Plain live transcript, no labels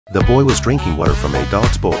The boy was drinking water from a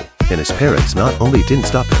dog's bowl, and his parents not only didn't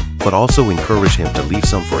stop him, but also encouraged him to leave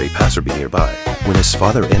some for a passerby nearby. When his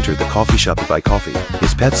father entered the coffee shop to buy coffee,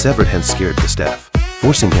 his pet's severed hand scared the staff,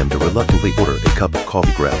 forcing him to reluctantly order a cup of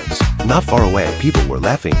coffee grounds. Not far away, people were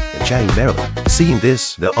laughing and chatting merrily. Seeing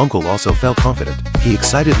this, the uncle also felt confident. He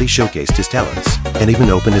excitedly showcased his talents, and even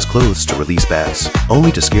opened his clothes to release bats,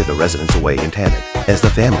 only to scare the residents away in panic, as the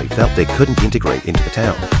family felt they couldn't integrate into the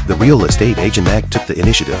town. The real estate agent Mac took the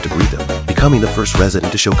initiative to greet them, becoming the first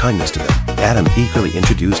resident to show kindness to them. Adam eagerly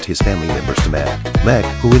introduced his family members to Mac. Mac,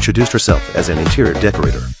 who introduced herself as an interior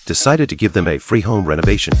decorator, decided to give them a free home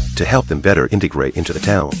renovation to help them better integrate into the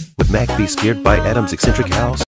town. Would Mac be scared by Adam's eccentric house?